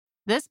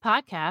This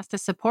podcast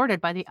is supported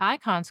by the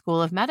Icahn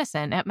School of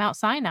Medicine at Mount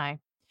Sinai,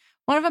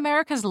 one of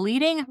America's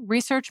leading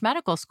research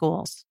medical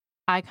schools.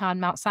 Icahn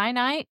Mount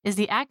Sinai is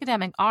the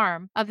academic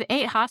arm of the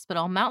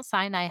 8-hospital Mount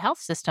Sinai Health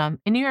System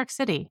in New York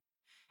City.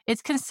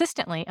 It's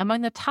consistently among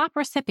the top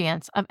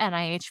recipients of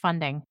NIH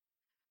funding.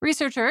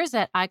 Researchers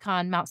at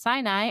Icahn Mount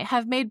Sinai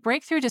have made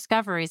breakthrough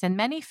discoveries in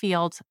many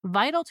fields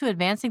vital to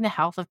advancing the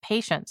health of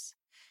patients,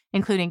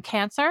 including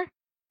cancer,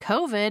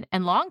 COVID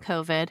and long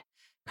COVID,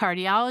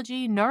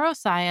 cardiology,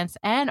 neuroscience,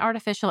 and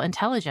artificial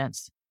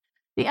intelligence.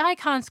 The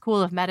Icahn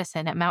School of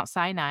Medicine at Mount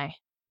Sinai.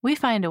 We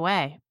find a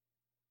way.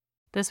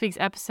 This week's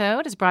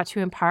episode is brought to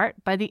you in part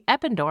by the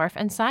Eppendorf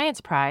and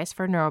Science Prize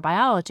for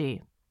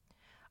Neurobiology.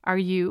 Are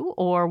you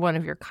or one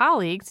of your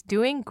colleagues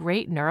doing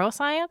great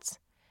neuroscience?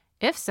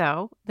 If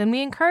so, then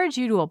we encourage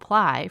you to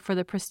apply for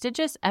the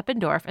prestigious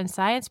Eppendorf and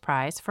Science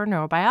Prize for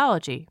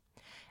Neurobiology,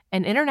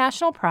 an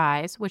international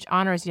prize which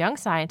honors young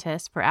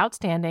scientists for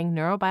outstanding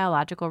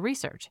neurobiological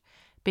research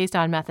based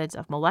on methods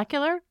of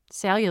molecular,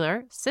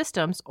 cellular,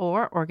 systems,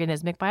 or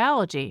organismic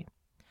biology.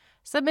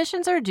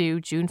 Submissions are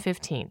due June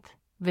 15th.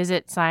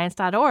 Visit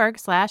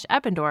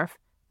science.org/Eppendorf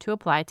to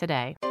apply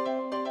today.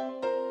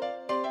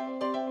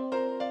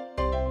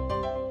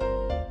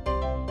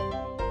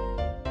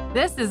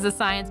 This is the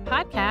Science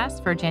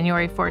Podcast for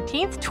January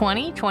 14th,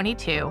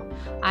 2022.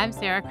 I'm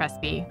Sarah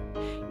Crespi.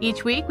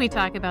 Each week, we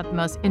talk about the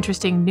most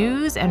interesting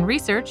news and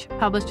research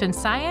published in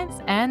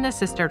Science and the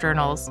sister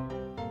journals.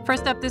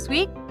 First up this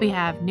week, we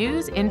have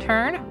news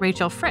intern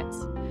Rachel Fritz.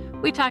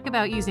 We talk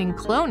about using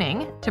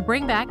cloning to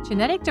bring back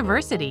genetic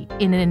diversity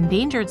in an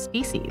endangered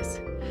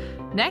species.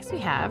 Next, we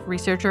have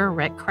researcher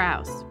Rick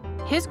Krause.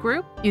 His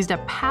group used a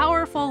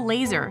powerful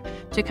laser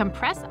to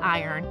compress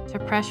iron to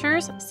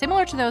pressures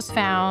similar to those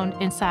found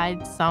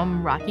inside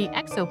some rocky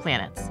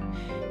exoplanets.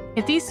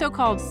 If these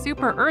so-called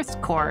super-Earth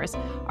cores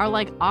are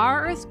like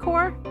our Earth's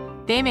core,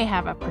 they may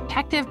have a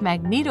protective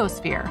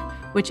magnetosphere,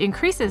 which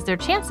increases their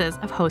chances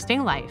of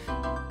hosting life.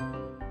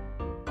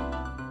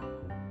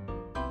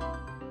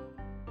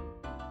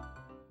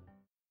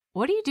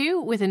 What do you do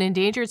with an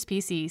endangered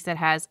species that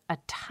has a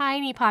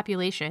tiny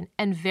population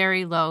and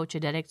very low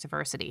genetic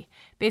diversity?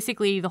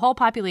 Basically, the whole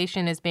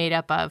population is made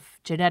up of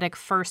genetic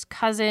first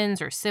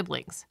cousins or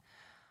siblings.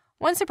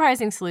 One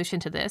surprising solution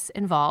to this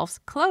involves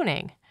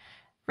cloning.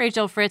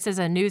 Rachel Fritz is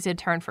a news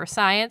intern for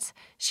Science.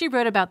 She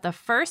wrote about the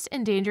first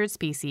endangered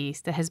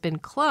species that has been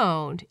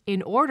cloned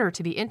in order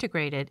to be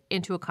integrated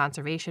into a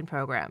conservation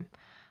program.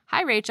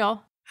 Hi,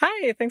 Rachel.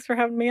 Hi, thanks for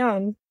having me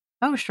on.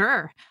 Oh,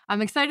 sure.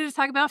 I'm excited to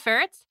talk about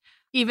ferrets.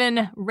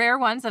 Even rare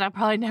ones that I'll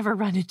probably never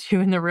run into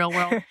in the real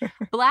world.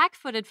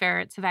 Black-footed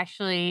ferrets have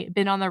actually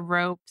been on the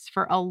ropes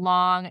for a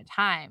long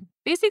time.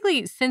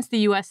 Basically, since the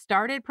U.S.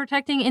 started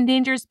protecting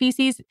endangered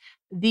species,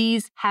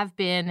 these have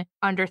been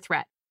under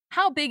threat.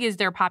 How big is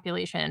their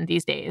population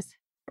these days?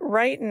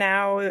 Right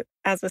now,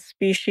 as a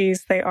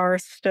species, they are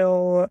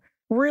still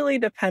really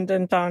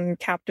dependent on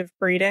captive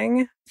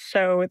breeding.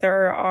 So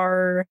there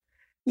are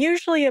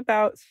usually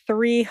about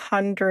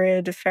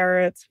 300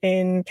 ferrets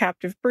in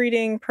captive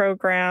breeding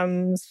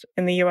programs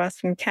in the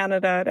US and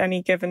Canada at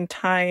any given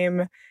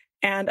time,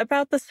 and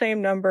about the same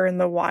number in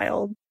the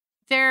wild.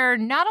 They're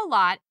not a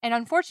lot, and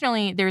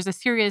unfortunately, there's a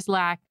serious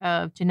lack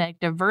of genetic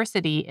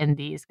diversity in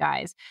these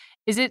guys.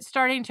 Is it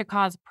starting to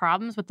cause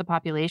problems with the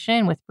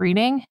population, with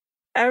breeding?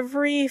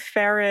 Every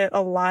ferret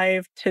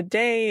alive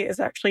today is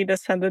actually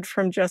descended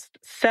from just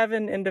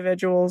 7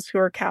 individuals who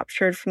were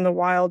captured from the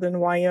wild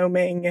in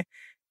Wyoming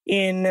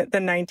in the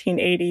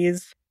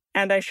 1980s.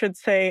 And I should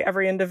say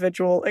every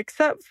individual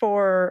except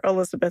for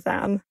Elizabeth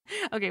Ann.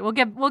 Okay, we'll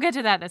get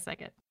to that in a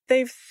second.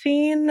 They've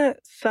seen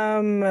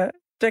some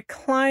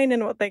decline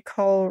in what they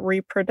call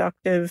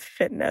reproductive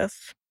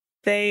fitness.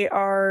 They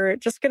are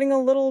just getting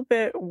a little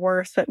bit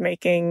worse at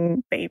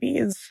making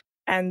babies.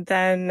 And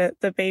then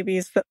the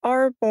babies that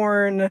are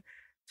born,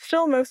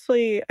 still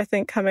mostly, I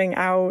think, coming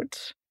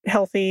out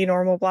healthy,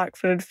 normal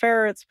black-footed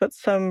ferrets, but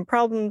some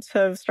problems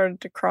have started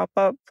to crop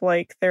up,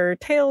 like their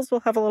tails will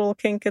have a little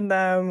kink in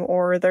them,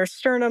 or their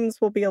sternums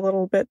will be a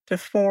little bit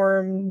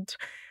deformed.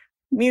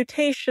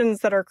 Mutations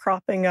that are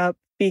cropping up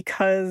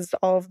because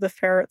all of the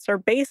ferrets are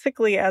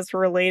basically as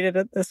related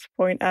at this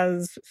point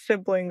as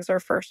siblings or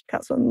first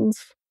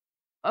cousins.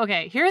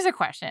 Okay, here's a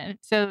question.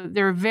 So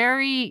they're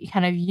very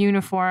kind of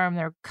uniform.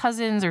 They're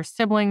cousins or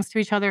siblings to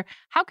each other.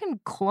 How can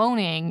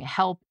cloning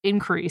help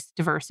increase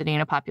diversity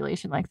in a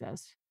population like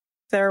this?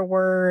 There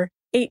were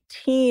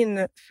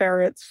 18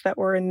 ferrets that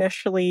were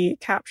initially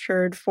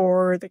captured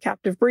for the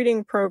captive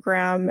breeding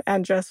program,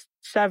 and just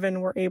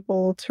 7 were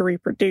able to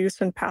reproduce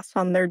and pass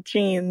on their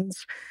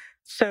genes.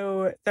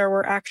 So there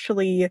were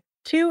actually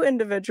 2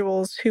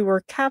 individuals who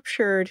were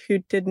captured who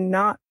did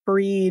not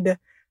breed,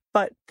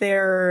 but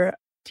their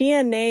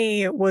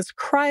DNA was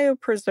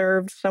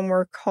cryopreserved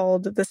somewhere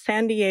called the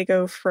San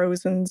Diego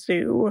Frozen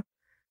Zoo.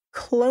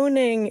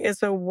 Cloning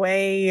is a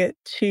way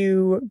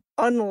to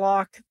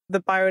unlock the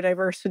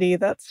biodiversity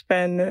that's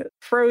been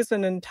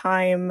frozen in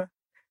time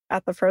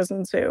at the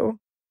Frozen Zoo.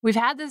 We've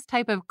had this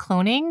type of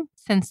cloning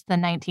since the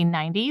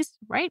 1990s,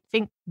 right?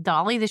 Think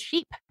Dolly the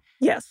sheep.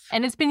 Yes.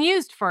 And it's been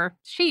used for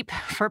sheep,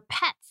 for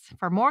pets,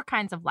 for more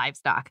kinds of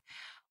livestock.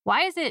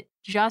 Why is it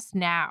just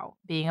now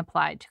being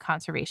applied to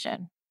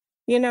conservation?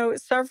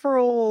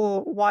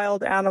 Several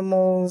wild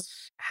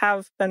animals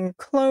have been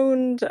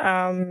cloned.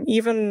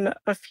 Even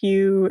a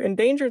few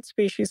endangered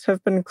species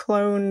have been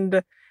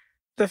cloned,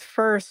 the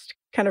first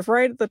kind of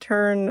right at the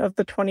turn of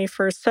the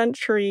 21st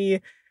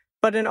century.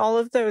 But in all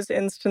of those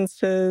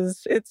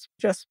instances, it's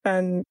just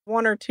been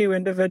one or two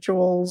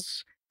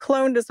individuals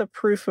cloned as a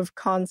proof of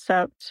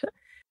concept.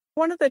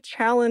 One of the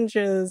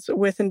challenges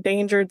with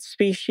endangered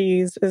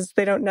species is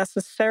they don't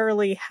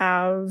necessarily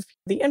have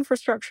the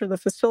infrastructure, the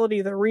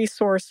facility, the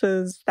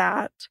resources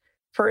that,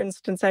 for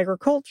instance,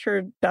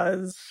 agriculture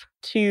does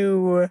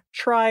to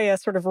try a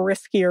sort of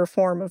riskier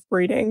form of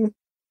breeding.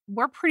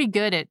 We're pretty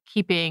good at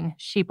keeping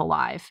sheep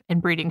alive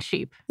and breeding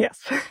sheep.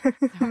 Yes.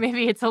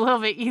 Maybe it's a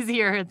little bit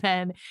easier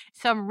than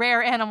some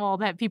rare animal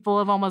that people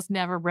have almost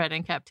never bred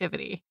in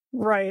captivity.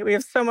 Right. We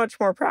have so much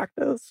more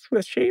practice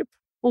with sheep.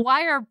 Well,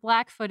 why are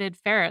black-footed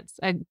ferrets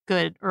a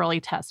good early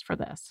test for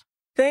this?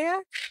 They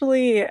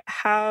actually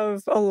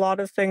have a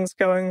lot of things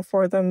going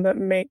for them that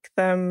make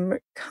them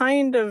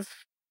kind of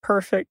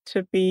perfect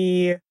to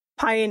be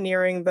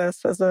pioneering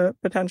this as a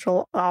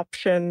potential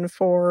option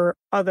for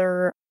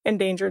other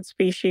endangered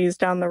species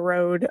down the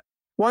road.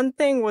 One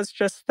thing was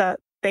just that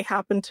they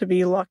happen to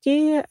be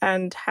lucky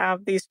and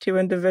have these two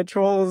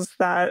individuals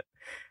that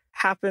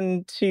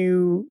happen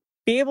to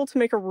be able to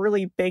make a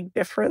really big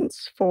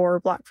difference for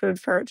black-footed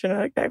ferret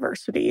genetic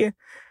diversity.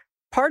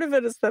 Part of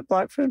it is that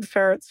black-footed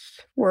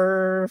ferrets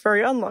were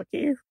very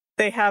unlucky.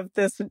 They have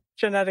this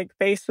genetic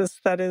basis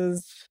that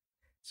is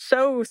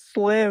so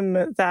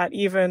slim that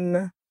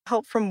even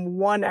help from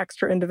one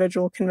extra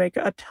individual can make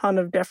a ton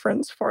of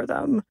difference for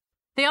them.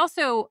 They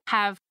also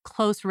have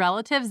close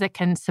relatives that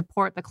can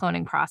support the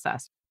cloning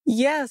process.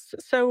 Yes.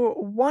 So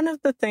one of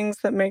the things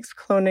that makes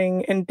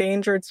cloning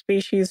endangered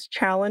species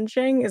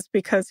challenging is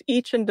because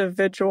each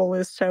individual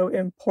is so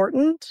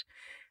important.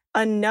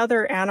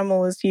 Another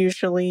animal is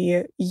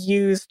usually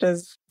used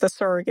as the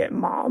surrogate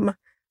mom.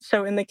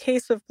 So in the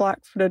case of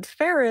black-footed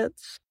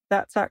ferrets,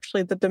 that's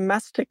actually the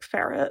domestic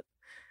ferret.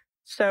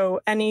 So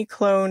any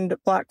cloned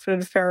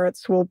black-footed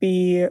ferrets will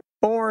be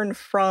born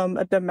from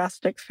a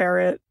domestic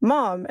ferret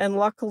mom. And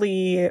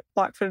luckily,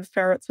 black-footed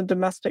ferrets and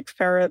domestic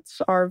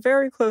ferrets are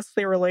very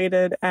closely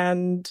related.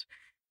 And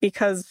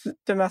because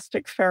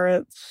domestic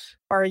ferrets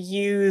are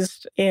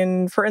used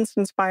in, for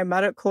instance,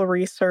 biomedical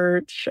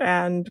research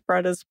and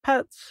bred as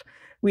pets,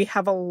 we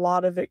have a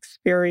lot of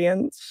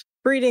experience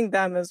breeding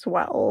them as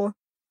well.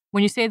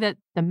 When you say that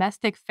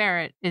domestic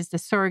ferret is the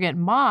surrogate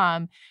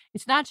mom,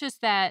 it's not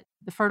just that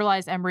the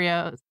fertilized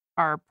embryos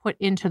are put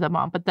into the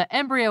mom, but the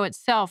embryo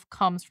itself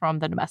comes from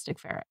the domestic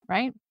ferret,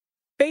 right?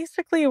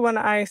 Basically, when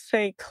I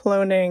say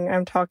cloning,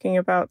 I'm talking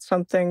about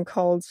something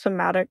called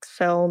somatic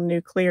cell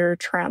nuclear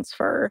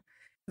transfer.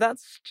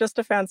 That's just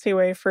a fancy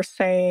way for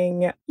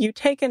saying you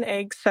take an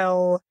egg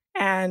cell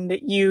and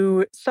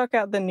you suck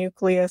out the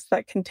nucleus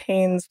that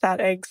contains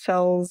that egg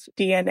cell's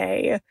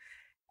DNA.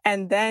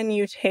 And then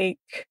you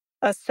take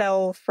a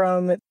cell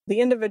from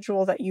the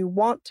individual that you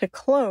want to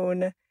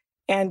clone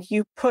and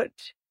you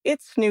put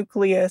its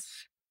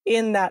nucleus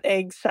in that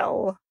egg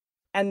cell.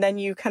 And then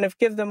you kind of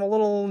give them a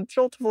little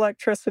jolt of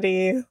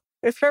electricity.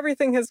 If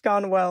everything has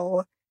gone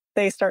well,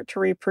 they start to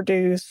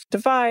reproduce,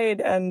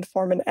 divide, and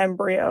form an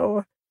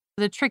embryo.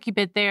 The tricky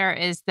bit there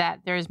is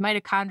that there's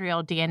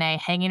mitochondrial DNA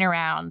hanging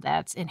around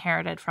that's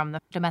inherited from the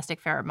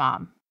domestic ferret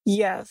mom.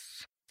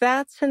 Yes,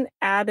 that's an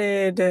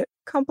added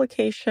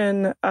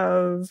complication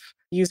of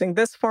using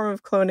this form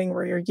of cloning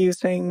where you're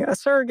using a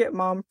surrogate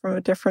mom from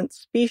a different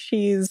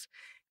species.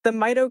 The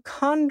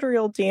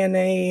mitochondrial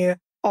DNA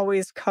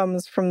always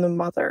comes from the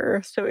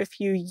mother. So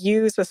if you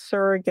use a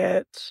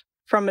surrogate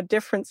from a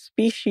different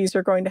species,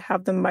 you're going to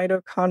have the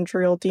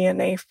mitochondrial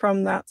DNA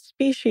from that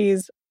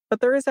species. But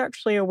there is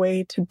actually a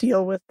way to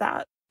deal with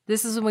that.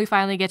 This is when we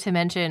finally get to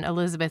mention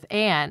Elizabeth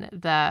Ann,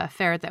 the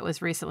ferret that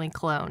was recently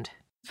cloned.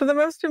 So the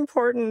most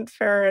important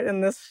ferret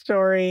in this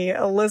story,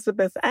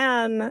 Elizabeth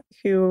Ann,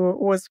 who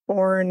was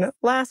born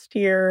last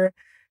year,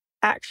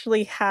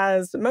 actually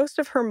has most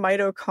of her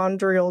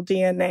mitochondrial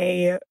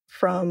DNA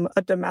from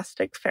a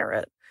domestic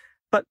ferret.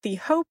 But the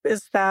hope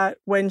is that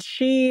when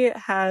she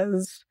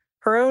has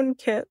her own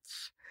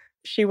kits,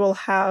 she will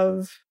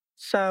have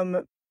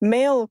some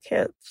male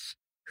kits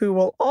who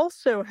will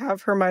also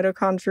have her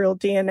mitochondrial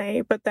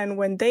DNA. But then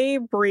when they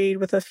breed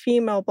with a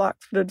female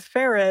black-footed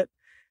ferret,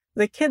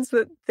 the kids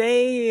that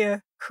they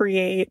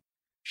create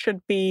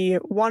should be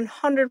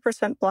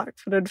 100%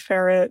 black-footed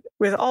ferret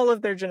with all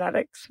of their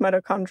genetics,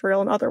 mitochondrial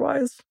and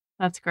otherwise.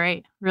 That's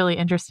great. Really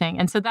interesting.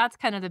 And so that's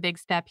kind of the big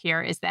step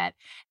here is that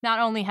not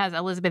only has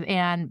Elizabeth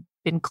Ann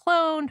been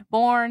cloned,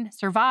 born,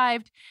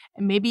 survived,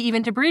 and maybe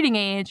even to breeding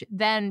age,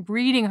 then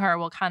breeding her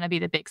will kind of be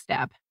the big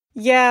step.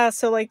 Yeah,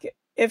 so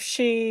if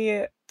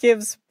she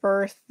gives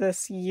birth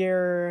this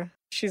year,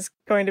 she's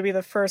going to be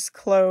the first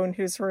clone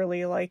who's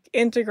really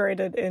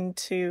integrated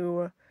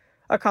into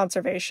a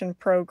conservation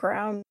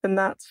program. And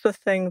that's the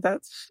thing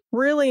that's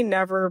really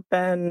never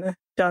been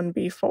done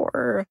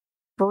before.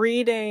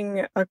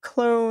 Breeding a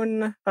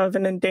clone of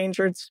an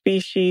endangered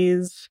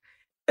species,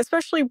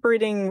 especially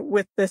breeding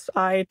with this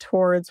eye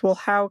towards, well,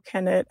 how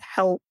can it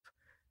help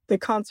the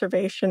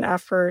conservation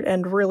effort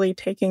and really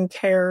taking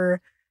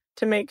care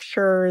to make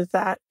sure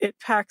that it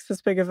packs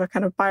as big of a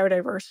kind of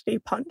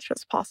biodiversity punch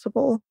as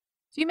possible.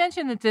 So you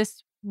mentioned that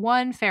this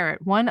one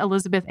ferret, one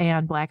Elizabeth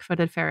Ann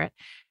black-footed ferret,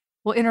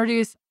 will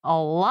introduce a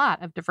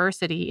lot of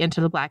diversity into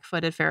the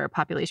black-footed ferret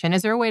population.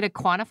 Is there a way to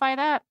quantify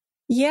that?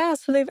 Yeah,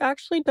 so they've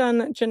actually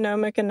done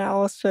genomic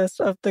analysis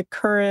of the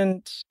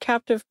current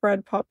captive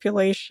bred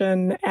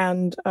population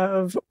and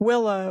of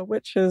Willa,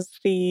 which is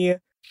the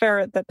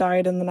ferret that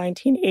died in the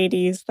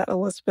 1980s that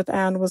Elizabeth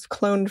Ann was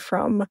cloned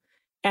from.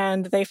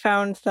 And they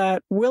found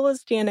that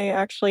Willa's DNA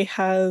actually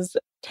has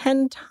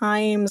 10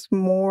 times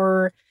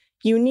more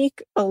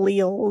unique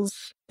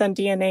alleles than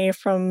DNA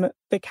from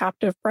the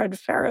captive bred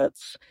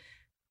ferrets.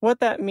 What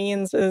that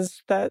means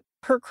is that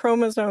her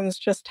chromosomes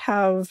just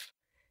have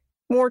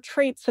more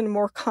traits and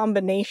more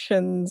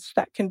combinations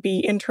that can be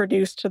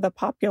introduced to the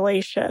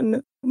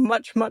population,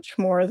 much, much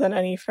more than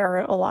any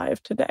ferret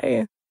alive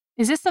today.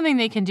 Is this something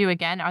they can do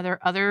again? Are there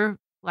other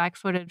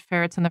black-footed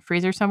ferrets in the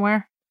freezer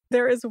somewhere?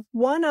 There is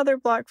one other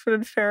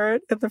black-footed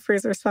ferret in the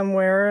freezer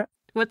somewhere.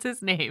 What's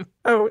his name?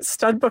 Oh,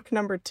 studbook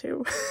number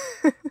 2.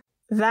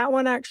 That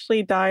one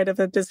actually died of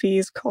a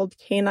disease called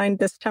canine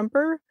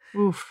distemper.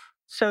 Oof.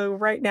 So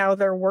right now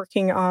they're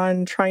working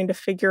on trying to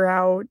figure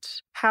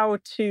out how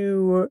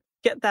to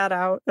get that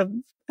out of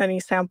any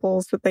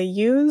samples that they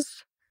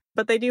use.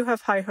 But they do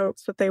have high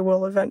hopes that they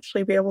will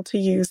eventually be able to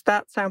use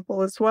that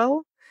sample as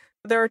well.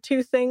 There are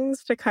 2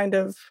 things to kind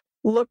of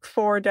look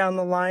for down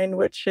the line,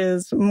 which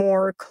is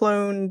more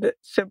cloned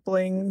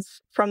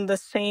siblings from the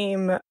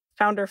same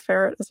founder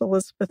ferret as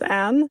Elizabeth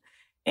Ann,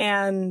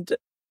 and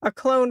a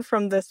clone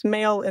from this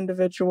male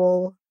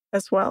individual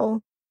as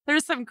well.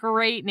 There's some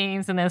great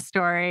names in this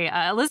story.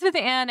 Elizabeth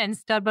Ann and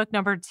studbook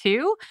number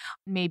 2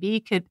 maybe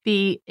could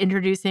be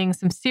introducing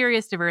some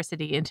serious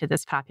diversity into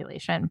this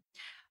population.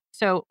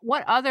 So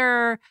what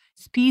other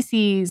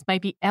species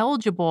might be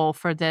eligible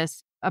for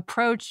this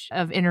approach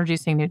of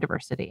introducing new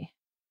diversity?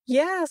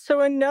 Yeah,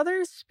 so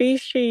another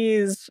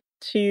species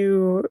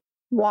to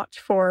watch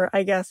for,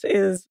 I guess,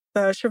 is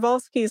the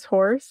Przewalski's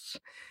horse.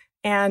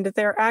 And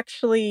there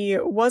actually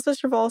was a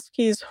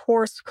Przewalski's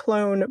horse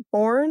clone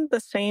born the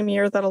same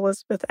year that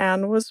Elizabeth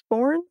Ann was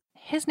born.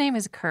 His name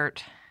is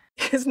Kurt.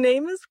 His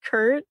name is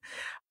Kurt.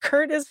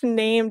 Kurt is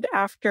named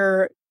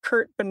after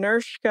Kurt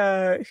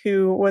Benerschka,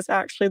 who was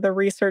actually the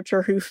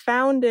researcher who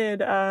founded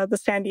the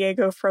San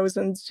Diego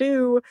Frozen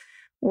Zoo,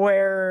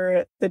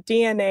 where the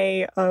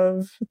DNA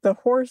of the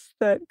horse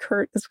that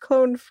Kurt is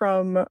cloned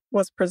from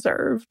was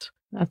preserved.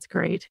 That's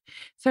great.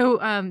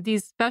 So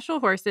these special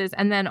horses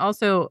and then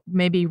also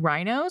maybe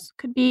rhinos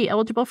could be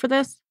eligible for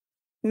this?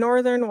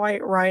 Northern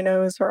white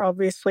rhinos are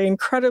obviously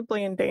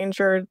incredibly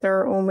endangered. There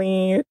are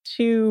only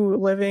 2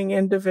 living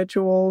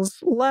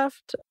individuals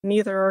left.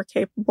 Neither are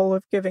capable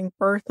of giving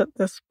birth at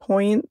this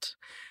point.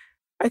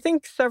 I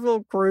think several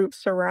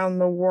groups around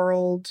the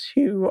world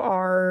who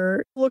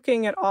are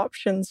looking at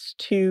options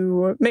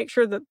to make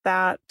sure that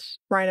that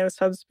rhino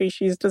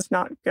subspecies does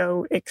not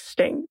go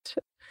extinct.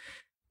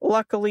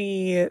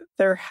 Luckily,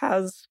 there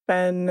has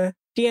been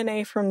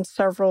DNA from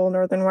several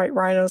northern white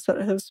rhinos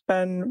that has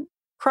been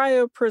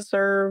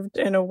cryopreserved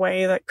in a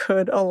way that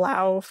could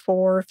allow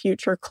for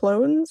future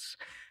clones,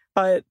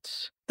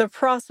 but the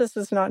process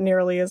is not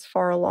nearly as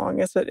far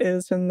along as it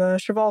is in the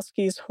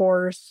Przewalski's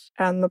horse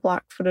and the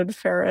black-footed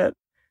ferret.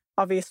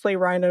 Obviously,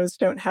 rhinos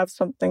don't have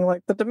something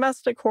like the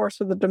domestic horse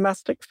or the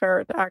domestic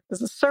ferret to act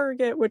as a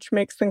surrogate, which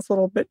makes things a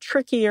little bit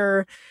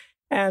trickier.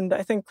 And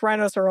I think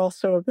rhinos are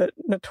also a bit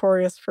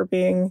notorious for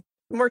being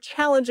more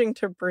challenging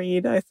to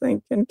breed, I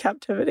think, in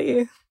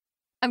captivity.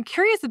 I'm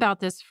curious about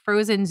this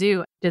frozen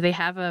zoo. Do they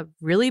have a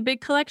really big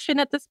collection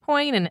at this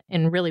point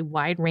and really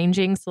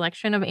wide-ranging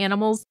selection of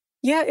animals?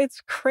 Yeah,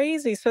 it's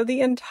crazy. So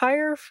the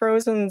entire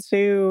frozen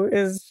zoo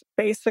is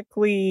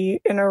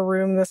basically in a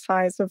room the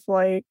size of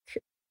like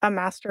a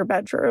master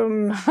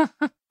bedroom.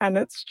 And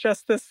it's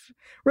just this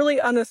really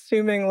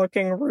unassuming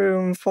looking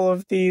room full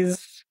of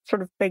these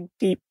sort of big,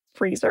 deep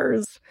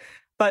freezers.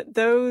 But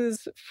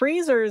those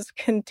freezers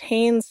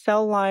contain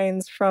cell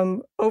lines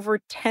from over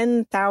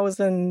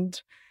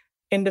 10,000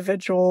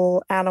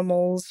 individual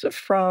animals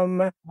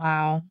from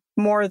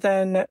more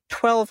than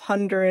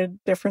 1,200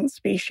 different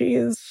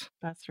species.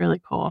 That's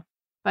really cool.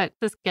 But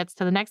this gets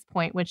to the next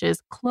point, which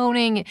is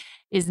cloning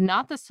is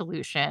not the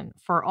solution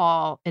for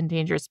all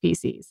endangered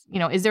species. You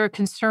know, is there a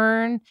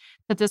concern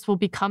that this will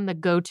become the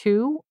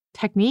go-to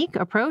technique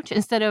approach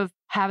instead of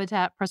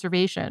habitat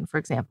preservation, for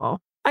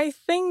example? I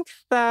think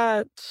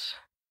that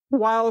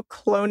while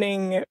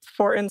cloning,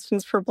 for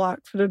instance, for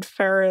black-footed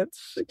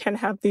ferrets can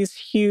have these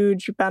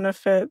huge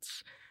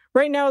benefits,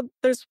 right now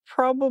there's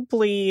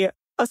probably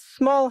a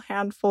small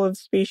handful of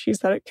species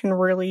that it can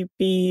really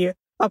be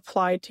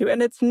applied to.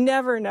 And it's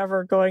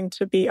never going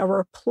to be a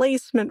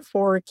replacement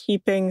for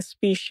keeping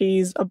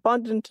species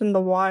abundant in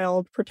the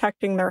wild,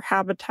 protecting their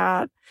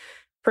habitat,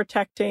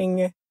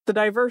 protecting the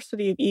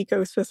diversity of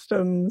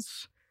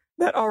ecosystems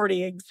that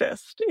already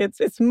exist.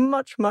 It's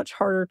much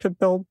harder to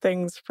build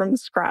things from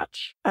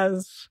scratch,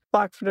 as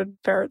black-footed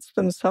ferrets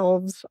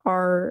themselves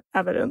are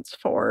evidence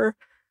for.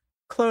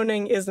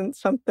 Cloning isn't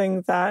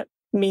something that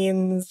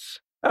means,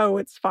 oh,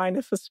 it's fine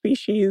if a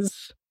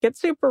species gets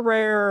super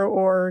rare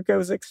or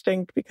goes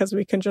extinct because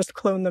we can just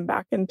clone them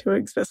back into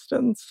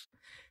existence.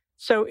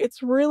 So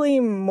it's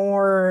really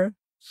more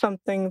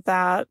something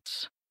that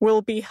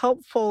will be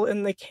helpful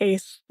in the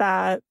case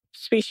that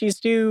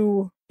species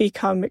do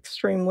become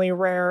extremely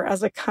rare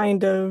as a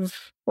kind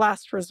of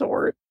last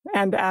resort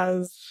and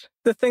as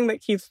the thing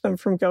that keeps them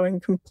from going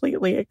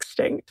completely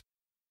extinct.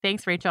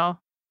 Thanks,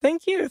 Rachel.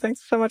 Thank you.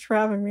 Thanks so much for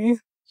having me.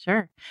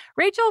 Sure.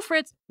 Rachel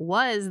Fritz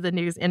was the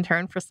news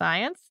intern for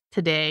Science.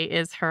 Today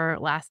is her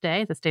last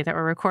day, this day that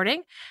we're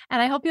recording,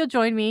 and I hope you'll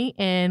join me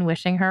in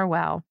wishing her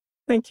well.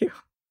 Thank you.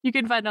 You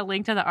can find a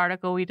link to the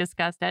article we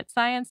discussed at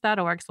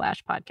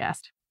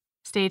science.org/podcast.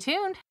 Stay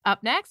tuned.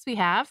 Up next, we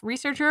have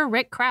researcher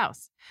Rick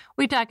Krause.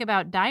 We talk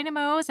about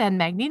dynamos and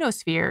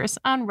magnetospheres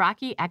on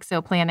rocky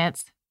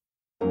exoplanets.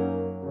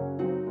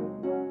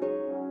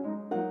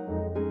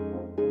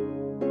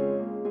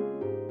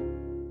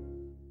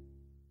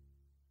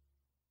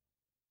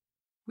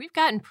 We've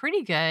gotten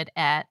pretty good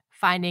at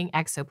finding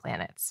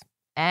exoplanets.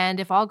 And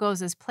if all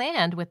goes as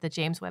planned with the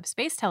James Webb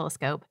Space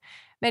Telescope,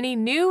 many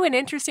new and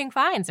interesting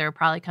finds are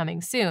probably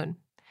coming soon.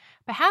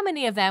 But how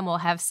many of them will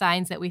have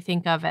signs that we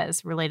think of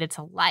as related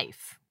to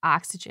life,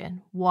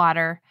 oxygen,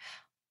 water,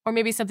 or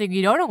maybe something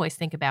you don't always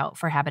think about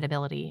for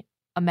habitability,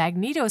 a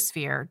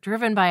magnetosphere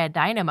driven by a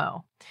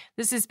dynamo?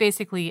 This is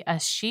basically a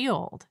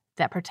shield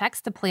that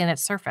protects the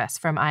planet's surface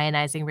from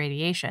ionizing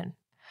radiation.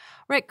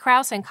 Rick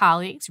Krause and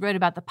colleagues wrote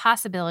about the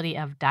possibility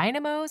of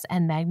dynamos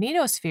and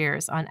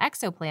magnetospheres on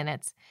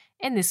exoplanets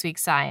in this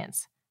week's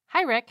Science.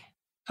 Hi, Rick.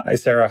 Hi,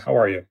 Sarah. How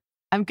are you?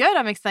 I'm good.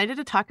 I'm excited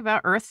to talk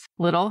about Earth's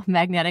little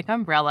magnetic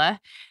umbrella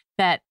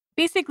that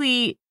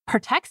basically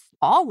protects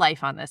all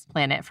life on this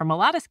planet from a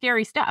lot of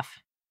scary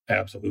stuff.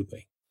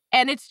 Absolutely.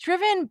 And it's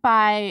driven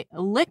by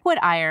liquid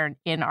iron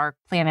in our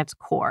planet's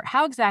core.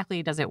 How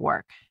exactly does it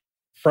work?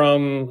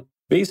 From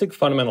basic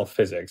fundamental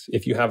physics,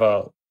 if you have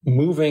a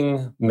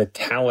moving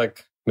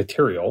metallic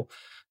material,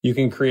 you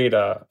can create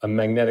a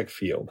magnetic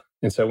field.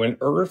 And so in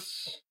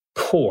Earth's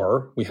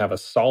core, we have a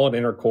solid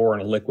inner core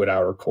and a liquid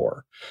outer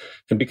core.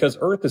 And because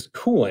Earth is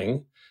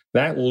cooling,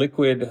 that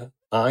liquid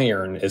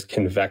iron is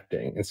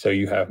convecting. And so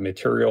you have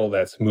material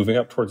that's moving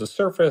up towards the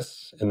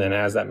surface. And then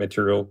as that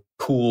material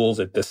cools,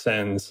 it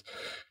descends.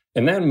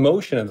 And that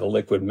motion of the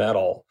liquid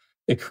metal,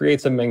 it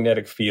creates a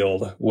magnetic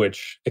field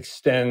which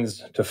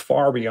extends to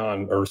far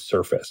beyond Earth's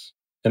surface.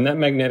 And that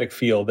magnetic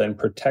field then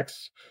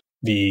protects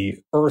the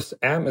Earth's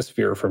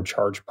atmosphere from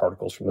charged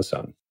particles from the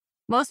sun.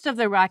 Most of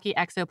the rocky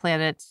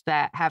exoplanets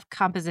that have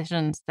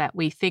compositions that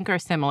we think are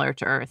similar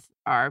to Earth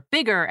are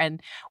bigger,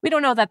 and we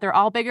don't know that they're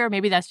all bigger.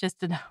 Maybe that's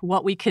just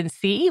what we can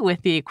see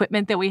with the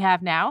equipment that we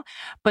have now.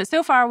 But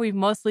so far, we've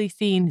mostly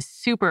seen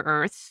super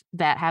Earths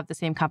that have the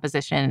same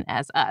composition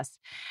as us.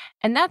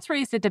 And that's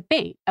raised a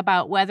debate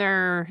about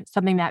whether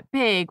something that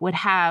big would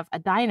have a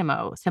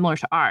dynamo similar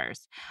to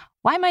ours.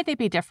 Why might they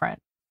be different?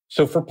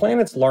 So for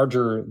planets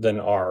larger than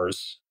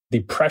ours,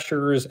 the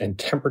pressures and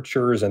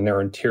temperatures in their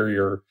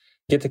interior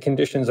get to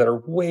conditions that are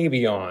way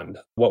beyond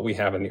what we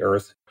have in the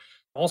Earth,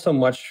 also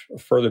much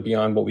further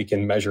beyond what we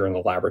can measure in the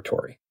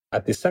laboratory.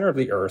 At the center of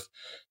the Earth,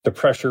 the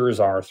pressures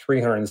are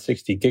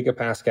 360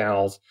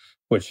 gigapascals,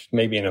 which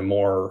maybe in a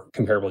more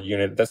comparable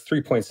unit, that's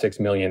 3.6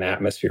 million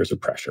atmospheres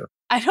of pressure.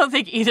 I don't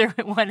think either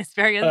one is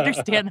very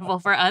understandable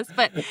for us,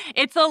 but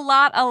it's a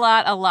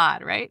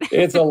lot, right?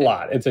 It's a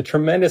lot. It's a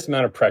tremendous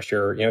amount of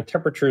pressure,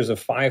 temperatures of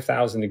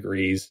 5,000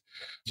 degrees,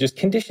 just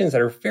conditions that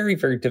are very,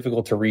 very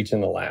difficult to reach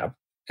in the lab.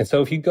 And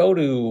so if you go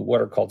to what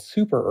are called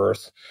super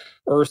Earths,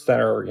 Earths that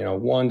are,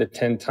 1 to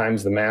 10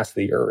 times the mass of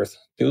the Earth,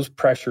 those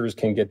pressures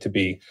can get to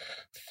be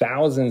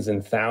thousands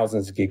and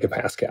thousands of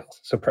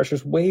gigapascals. So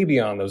pressures way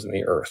beyond those in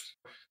the Earth.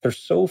 They're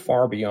so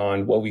far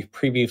beyond what we've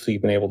previously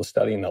been able to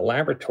study in the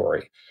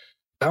laboratory.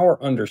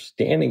 Our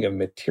understanding of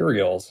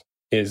materials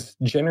is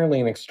generally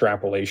an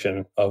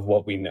extrapolation of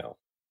what we know.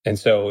 And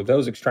so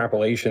those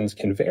extrapolations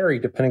can vary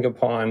depending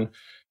upon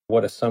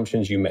what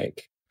assumptions you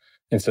make.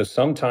 And so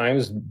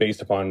sometimes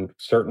based upon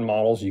certain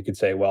models, you could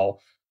say,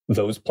 well,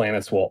 those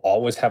planets will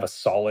always have a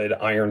solid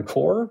iron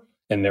core,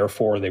 and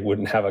therefore they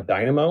wouldn't have a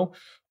dynamo.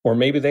 Or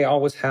maybe they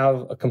always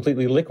have a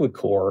completely liquid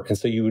core, and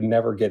so you would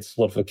never get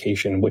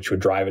solidification, which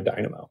would drive a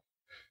dynamo.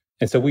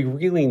 And so we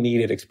really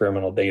needed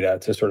experimental data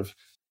to sort of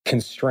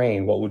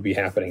constrain what would be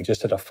happening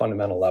just at a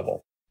fundamental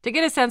level. To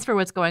get a sense for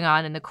what's going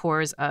on in the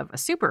cores of a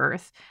super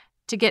Earth,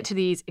 to get to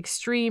these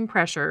extreme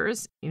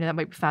pressures, that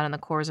might be found in the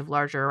cores of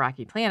larger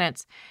rocky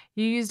planets,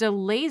 you used a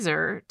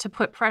laser to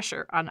put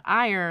pressure on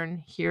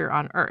iron here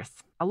on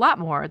Earth, a lot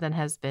more than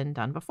has been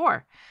done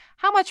before.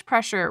 How much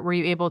pressure were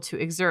you able to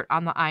exert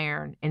on the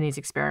iron in these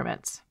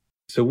experiments?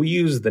 So we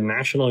use the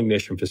National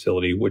Ignition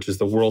Facility, which is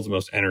the world's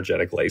most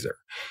energetic laser.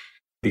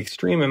 The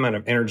extreme amount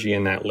of energy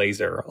in that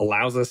laser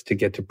allows us to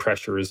get to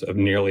pressures of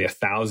nearly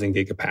 1,000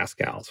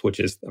 gigapascals, which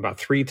is about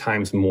 3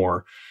 times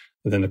more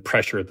than the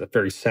pressure at the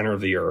very center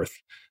of the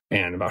Earth,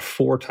 and about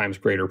 4 times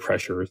greater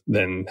pressure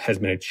than has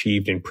been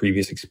achieved in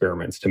previous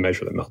experiments to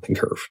measure the melting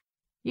curve.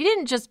 You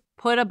didn't just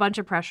put a bunch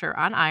of pressure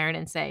on iron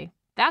and say,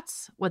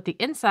 that's what the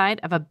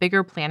inside of a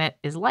bigger planet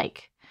is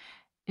like.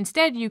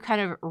 Instead, you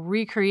kind of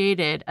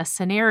recreated a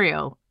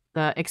scenario,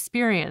 the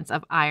experience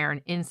of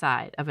iron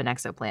inside of an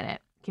exoplanet.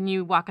 Can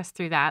you walk us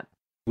through that?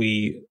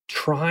 We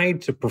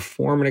tried to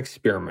perform an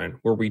experiment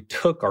where we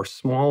took our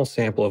small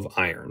sample of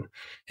iron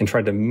and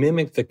tried to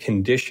mimic the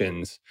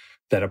conditions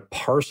that a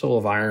parcel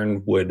of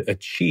iron would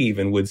achieve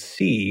and would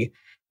see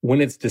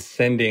when it's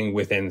descending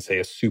within, say,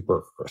 a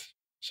super Earth.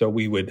 So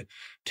we would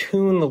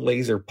tune the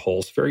laser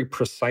pulse very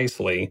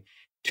precisely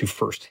to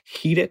first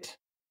heat it,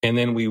 and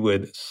then we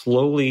would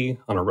slowly,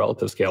 on a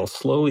relative scale,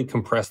 slowly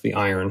compress the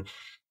iron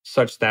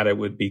such that it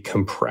would be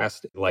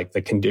compressed like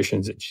the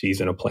conditions it sees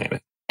in a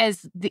planet.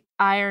 As the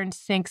iron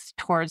sinks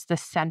towards the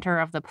center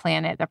of the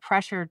planet, the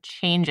pressure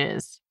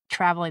changes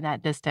traveling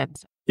that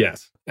distance.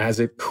 Yes. As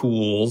it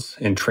cools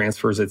and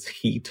transfers its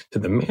heat to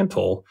the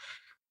mantle,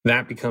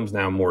 that becomes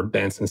now more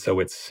dense, and so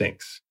it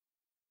sinks.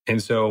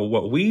 And so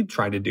what we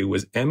tried to do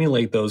was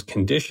emulate those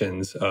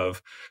conditions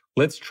of,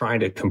 let's try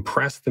to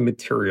compress the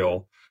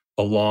material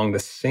along the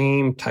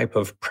same type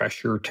of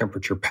pressure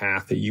temperature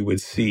path that you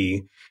would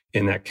see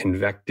in that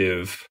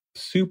convective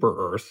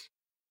super Earth,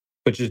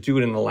 but just do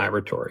it in the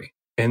laboratory.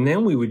 And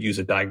then we would use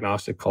a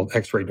diagnostic called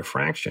X-ray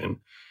diffraction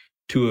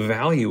to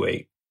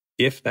evaluate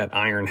if that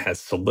iron has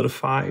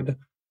solidified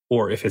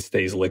or if it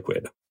stays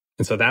liquid.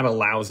 And so that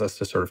allows us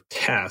to sort of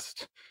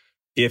test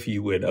if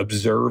you would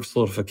observe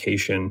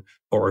solidification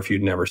or if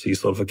you'd never see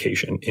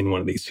solidification in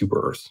one of these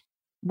super Earths.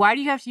 Why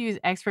do you have to use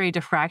X-ray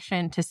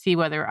diffraction to see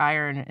whether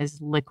iron is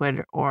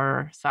liquid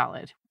or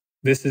solid?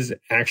 This is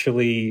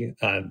actually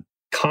a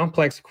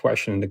complex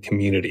question in the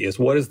community, is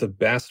what is the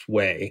best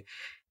way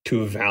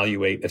to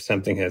evaluate if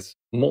something has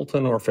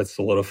molten or if it's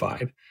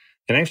solidified.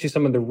 And actually,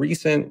 some of the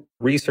recent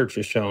research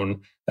has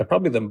shown that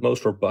probably the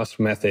most robust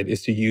method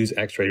is to use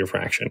X-ray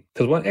diffraction.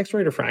 Because what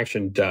X-ray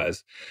diffraction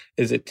does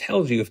is it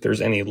tells you if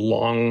there's any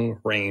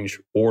long-range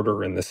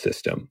order in the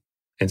system.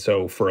 And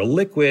so for a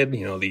liquid,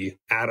 the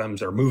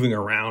atoms are moving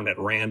around at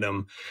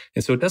random.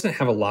 And so it doesn't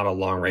have a lot of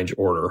long-range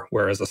order.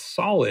 Whereas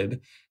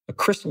a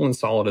crystalline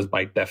solid is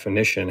by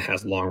definition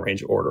has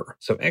long-range order.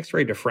 So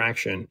X-ray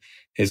diffraction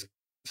is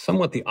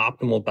somewhat the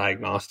optimal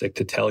diagnostic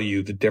to tell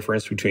you the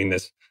difference between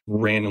this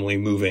randomly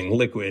moving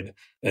liquid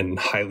and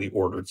highly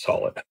ordered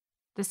solid.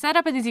 The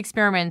setup of these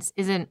experiments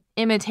isn't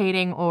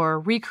imitating or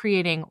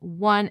recreating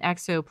one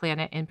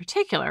exoplanet in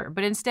particular,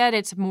 but instead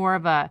it's more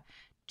of a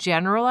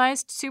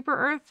generalized super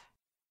Earth.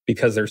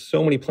 Because there's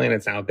so many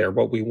planets out there,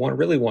 what we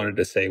really wanted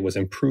to say was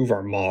improve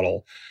our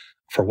model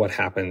for what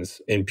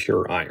happens in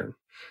pure iron.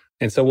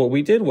 And so what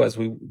we did was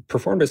we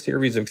performed a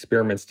series of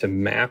experiments to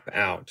map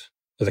out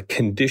the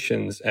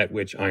conditions at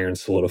which iron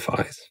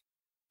solidifies.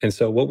 And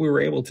so what we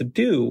were able to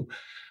do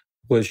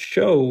was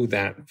show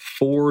that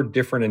 4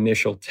 different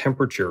initial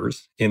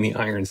temperatures in the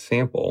iron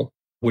sample,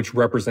 which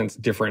represents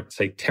different,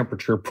 say,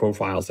 temperature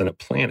profiles in a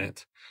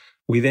planet,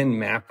 we then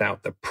mapped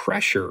out the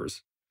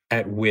pressures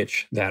at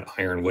which that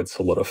iron would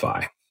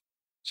solidify.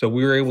 So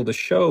we were able to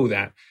show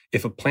that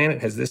if a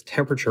planet has this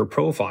temperature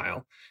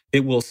profile,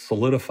 it will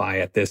solidify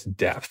at this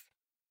depth.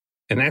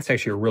 And that's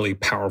actually a really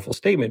powerful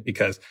statement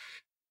because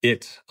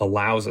it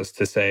allows us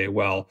to say,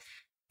 well,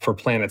 for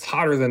planets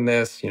hotter than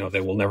this, they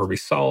will never be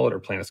solid, or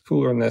planets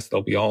cooler than this,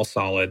 they'll be all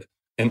solid,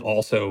 and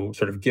also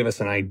sort of give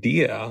us an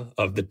idea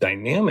of the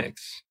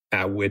dynamics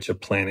at which a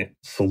planet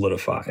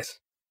solidifies.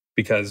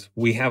 Because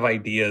we have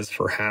ideas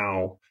for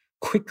how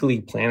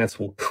quickly planets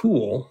will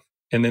cool.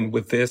 And then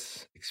with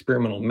this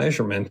experimental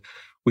measurement,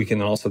 we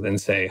can also then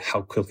say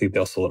how quickly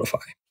they'll solidify.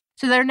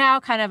 So they're now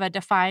kind of a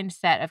defined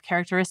set of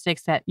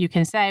characteristics that you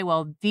can say,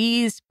 well,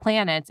 these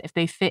planets, if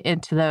they fit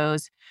into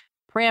those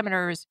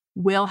parameters,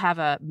 will have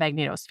a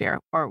magnetosphere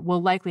or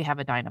will likely have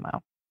a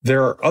dynamo.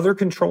 There are other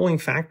controlling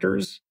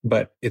factors,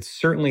 but it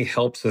certainly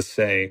helps us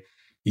say,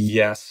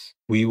 yes,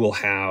 we will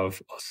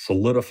have a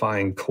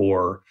solidifying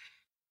core,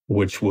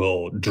 which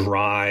will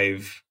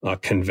drive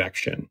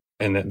convection.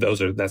 And that's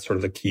sort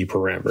of the key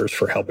parameters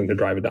for helping to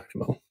drive a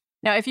dynamo.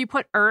 Now, if you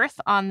put Earth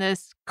on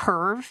this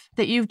curve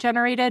that you've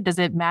generated, does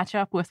it match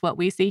up with what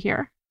we see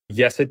here?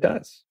 Yes, it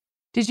does.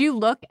 Did you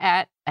look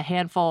at a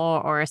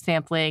handful or a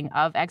sampling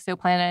of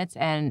exoplanets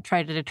and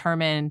try to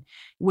determine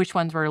which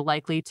ones were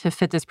likely to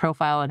fit this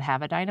profile and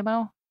have a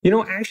dynamo?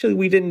 Actually,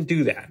 we didn't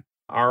do that.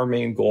 Our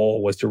main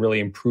goal was to really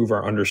improve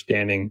our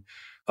understanding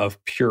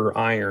of pure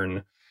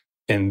iron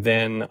and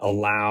then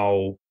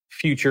allow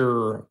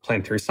future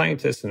planetary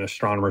scientists and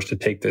astronomers to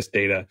take this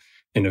data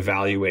and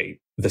evaluate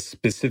the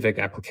specific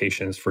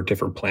applications for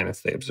different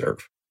planets they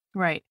observe.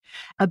 Right.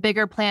 A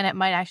bigger planet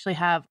might actually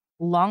have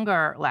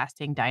longer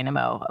lasting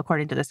dynamo,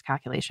 according to this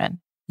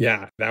calculation.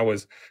 Yeah, that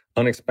was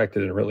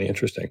unexpected and really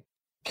interesting.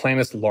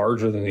 planets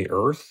larger than the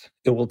Earth,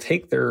 it will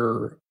take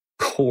their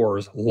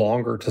cores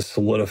longer to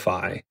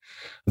solidify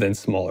than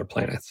smaller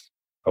planets.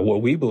 But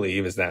what we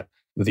believe is that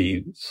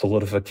the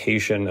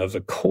solidification of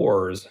the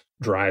cores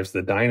drives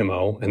the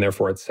dynamo, and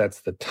therefore it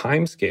sets the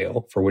time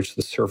scale for which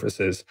the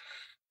surfaces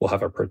will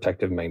have a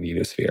protective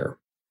magnetosphere,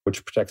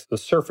 which protects the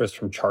surface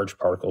from charged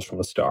particles from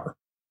the star.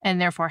 And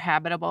therefore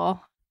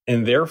habitable.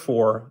 And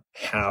therefore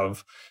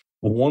have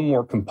one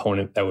more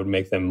component that would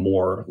make them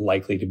more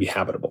likely to be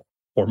habitable,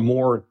 or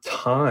more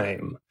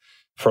time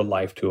for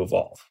life to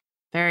evolve.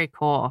 Very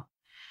cool.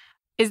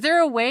 Is there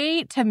a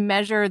way to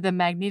measure the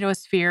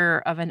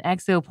magnetosphere of an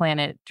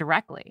exoplanet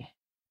directly?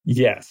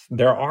 Yes,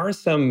 there are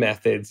some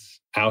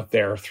methods out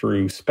there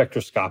through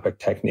spectroscopic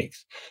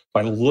techniques.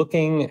 By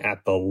looking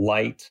at the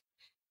light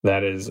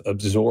that is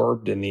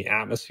absorbed in the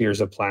atmospheres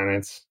of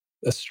planets,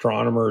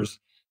 astronomers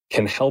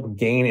can help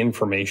gain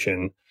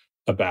information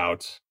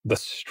about the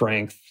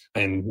strength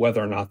and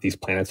whether or not these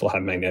planets will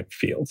have magnetic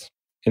fields.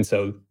 And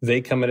so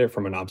they come at it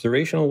from an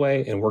observational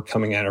way, and we're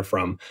coming at it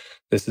from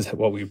this is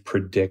what we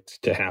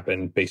predict to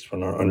happen based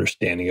on our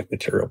understanding of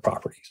material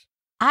properties.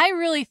 I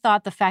really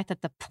thought the fact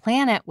that the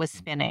planet was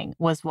spinning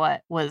was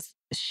what was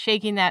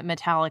shaking that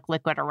metallic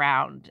liquid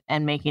around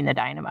and making the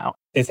dynamo.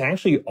 It's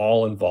actually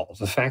all involved.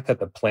 The fact that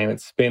the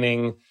planet's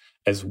spinning,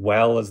 as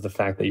well as the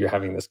fact that you're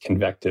having this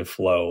convective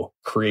flow,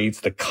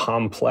 creates the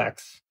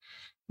complex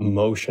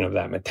motion of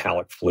that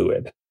metallic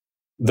fluid.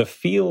 The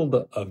field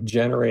of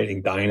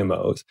generating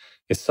dynamos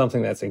is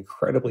something that's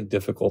incredibly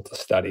difficult to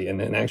study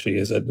and actually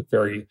is a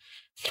very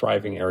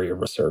thriving area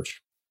of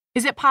research.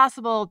 Is it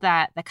possible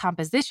that the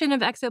composition of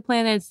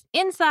exoplanets'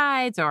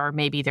 insides, or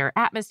maybe their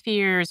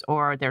atmospheres,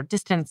 or their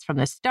distance from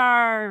the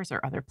stars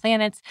or other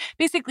planets,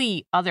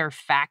 basically other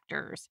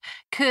factors,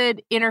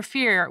 could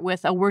interfere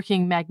with a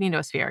working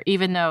magnetosphere,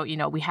 even though,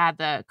 we had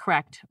the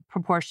correct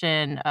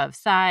proportion of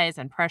size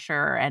and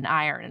pressure and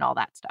iron and all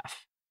that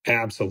stuff?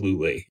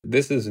 Absolutely.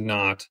 This is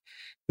not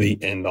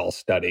the end-all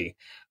study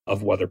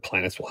of whether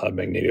planets will have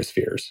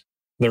magnetospheres.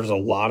 There's a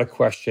lot of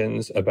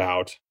questions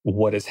about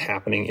what is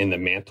happening in the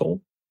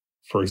mantle.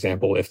 For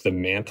example, if the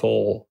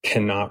mantle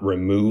cannot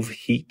remove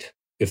heat,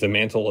 if the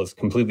mantle is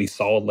completely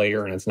solid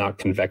layer and it's not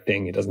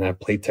convecting, it doesn't have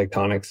plate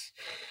tectonics,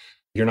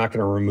 you're not going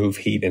to remove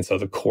heat. And so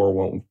the core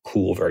won't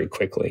cool very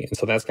quickly. And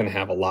so that's going to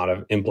have a lot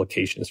of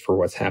implications for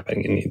what's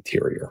happening in the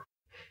interior.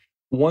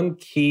 One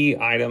key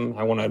item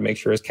I want to make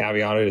sure is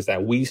caveated is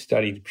that we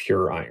studied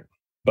pure iron,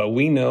 but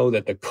we know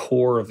that the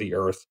core of the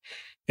Earth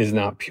is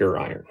not pure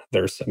iron.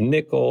 There's some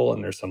nickel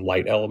and there's some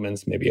light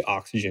elements, maybe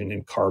oxygen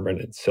and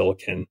carbon and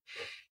silicon.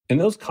 And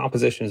those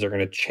compositions are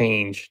going to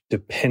change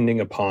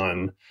depending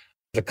upon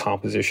the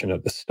composition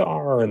of the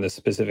star and the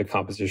specific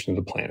composition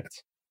of the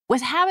planets.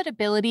 Was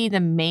habitability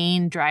the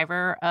main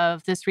driver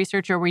of this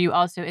research, or were you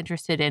also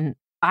interested in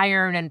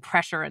iron and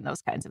pressure and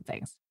those kinds of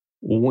things?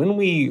 When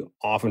we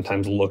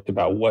oftentimes looked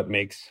about what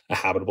makes a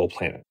habitable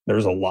planet,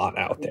 there's a lot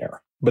out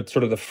there. But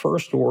sort of the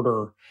first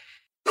order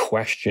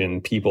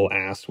question people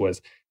asked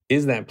was,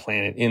 is that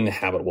planet in the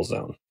habitable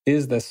zone?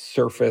 Is the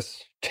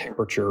surface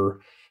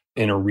temperature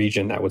in a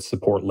region that would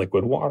support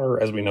liquid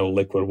water? As we know,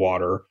 liquid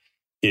water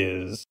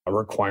is a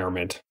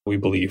requirement, we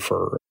believe,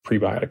 for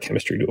prebiotic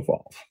chemistry to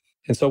evolve.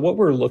 And so what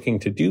we're looking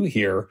to do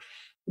here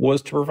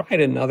was to provide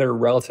another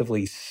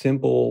relatively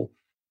simple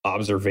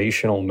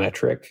observational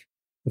metric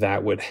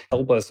that would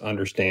help us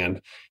understand,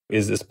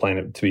 is this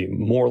planet to be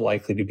more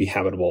likely to be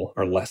habitable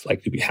or less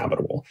likely to be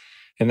habitable?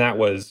 And that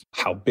was,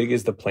 how big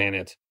is the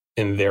planet?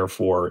 And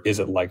therefore, is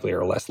it likely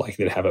or less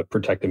likely to have a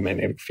protective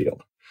magnetic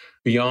field?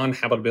 Beyond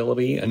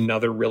habitability,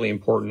 another really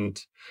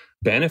important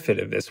benefit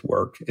of this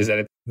work is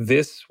that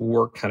this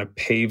work kind of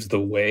paves the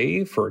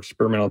way for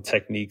experimental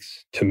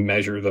techniques to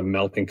measure the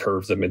melting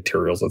curves of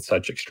materials at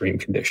such extreme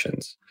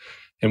conditions,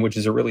 and which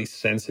is a really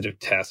sensitive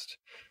test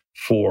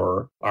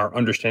for our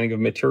understanding of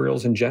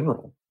materials in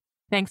general.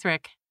 Thanks,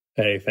 Rick.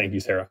 Hey, thank you,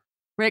 Sarah.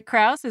 Rick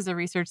Krause is a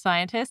research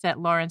scientist at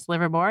Lawrence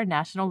Livermore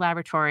National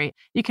Laboratory.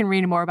 You can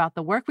read more about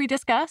the work we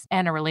discussed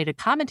and a related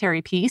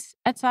commentary piece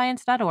at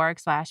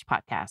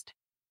science.org/podcast.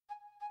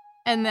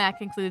 And that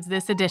concludes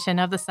this edition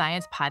of the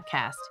Science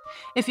Podcast.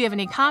 If you have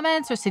any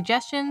comments or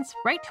suggestions,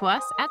 write to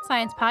us at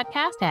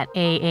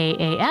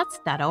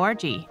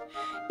sciencepodcast@aaas.org.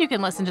 You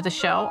can listen to the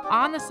show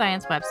on the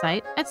Science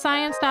website at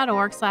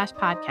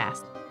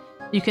science.org/podcast.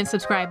 You can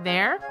subscribe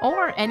there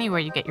or anywhere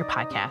you get your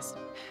podcasts.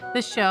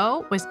 The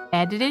show was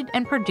edited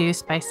and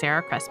produced by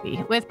Sarah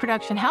Crespi, with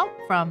production help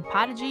from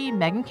Podigy,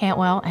 Megan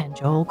Cantwell, and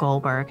Joel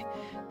Goldberg.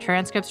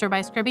 Transcripts are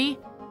by Scribby.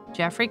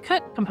 Jeffrey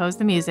Cook composed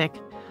the music.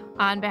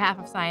 On behalf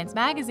of Science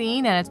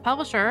Magazine and its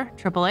publisher,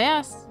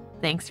 AAAS,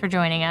 thanks for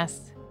joining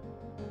us.